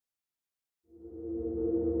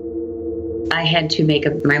I had to make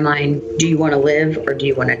up my mind, do you want to live or do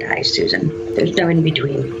you want to die, Susan? There's no in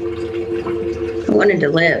between. I wanted to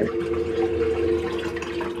live.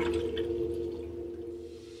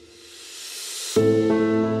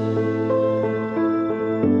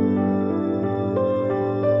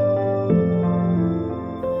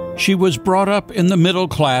 She was brought up in the middle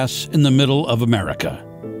class in the middle of America.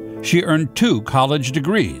 She earned 2 college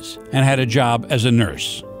degrees and had a job as a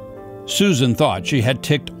nurse. Susan thought she had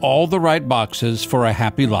ticked all the right boxes for a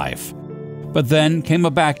happy life. But then came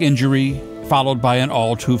a back injury, followed by an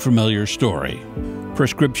all-too-familiar story.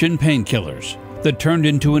 Prescription painkillers that turned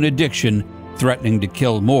into an addiction threatening to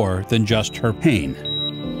kill more than just her pain.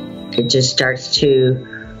 It just starts to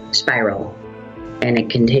spiral, and it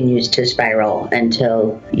continues to spiral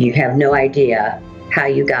until you have no idea how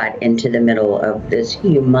you got into the middle of this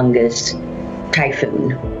humongous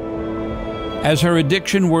typhoon. As her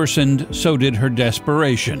addiction worsened, so did her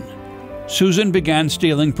desperation. Susan began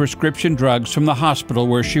stealing prescription drugs from the hospital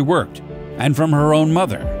where she worked and from her own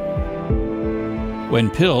mother.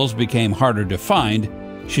 When pills became harder to find,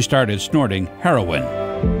 she started snorting heroin.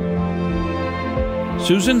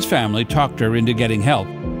 Susan's family talked her into getting help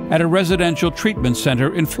at a residential treatment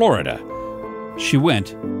center in Florida. She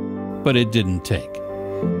went, but it didn't take.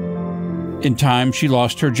 In time, she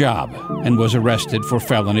lost her job and was arrested for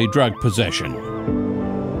felony drug possession.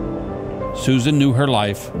 Susan knew her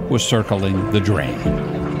life was circling the drain.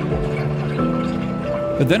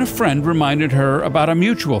 But then a friend reminded her about a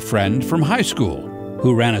mutual friend from high school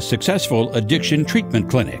who ran a successful addiction treatment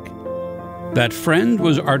clinic. That friend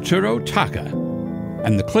was Arturo Taka,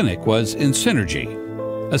 and the clinic was INSynergy,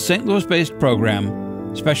 a St. Louis-based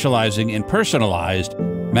program specializing in personalized,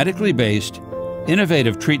 medically based,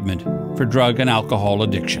 innovative treatment for drug and alcohol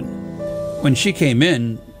addiction. When she came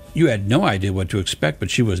in, you had no idea what to expect,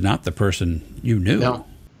 but she was not the person you knew. No,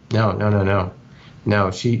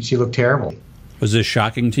 she looked terrible. Was this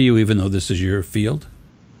shocking to you, even though this is your field?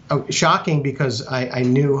 Oh, shocking because I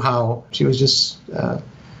knew how she was just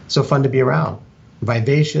so fun to be around.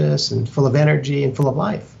 Vivacious and full of energy and full of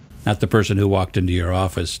life. Not the person who walked into your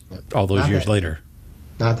office all those years later.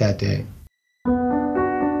 Not that day.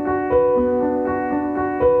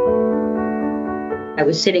 I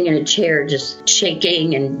was sitting in a chair just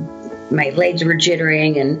shaking and my legs were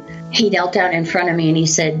jittering, and he knelt down in front of me and he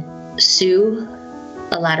said, "Sue,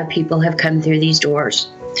 a lot of people have come through these doors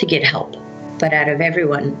to get help, but out of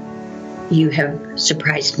everyone, you have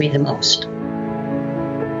surprised me the most."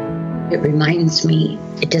 It reminds me,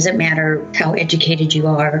 it doesn't matter how educated you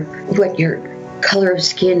are, what your color of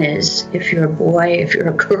skin is, if you're a boy, if you're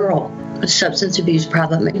a girl, a substance abuse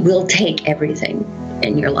problem, it will take everything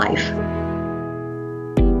in your life.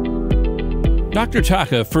 Dr.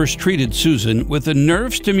 Taka first treated Susan with a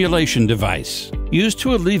nerve stimulation device used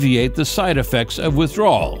to alleviate the side effects of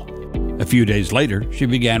withdrawal. A few days later, she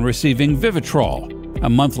began receiving Vivitrol, a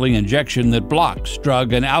monthly injection that blocks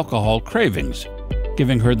drug and alcohol cravings,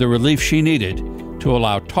 giving her the relief she needed to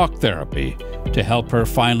allow talk therapy to help her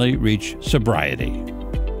finally reach sobriety.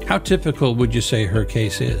 How typical would you say her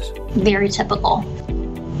case is? Very typical.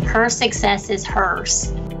 Her success is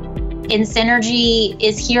hers. INSynergy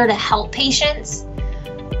is here to help patients,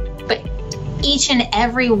 but each and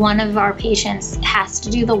every one of our patients has to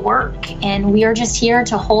do the work, and we are just here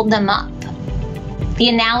to hold them up. The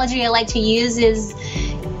analogy I like to use is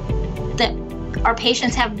that our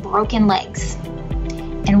patients have broken legs,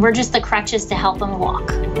 and we're just the crutches to help them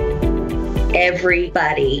walk.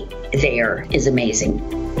 Everybody there is amazing,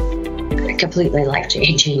 completely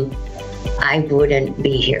life-changing. I wouldn't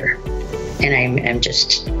be here, and I'm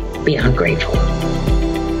just beyond grateful.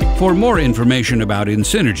 For more information about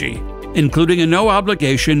INSynergy, including a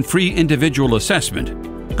no-obligation free individual assessment,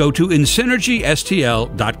 go to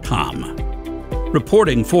INSynergySTL.com.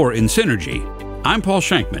 Reporting for INSynergy, I'm Paul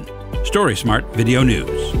Shankman, StorySmart Video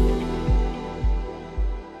News.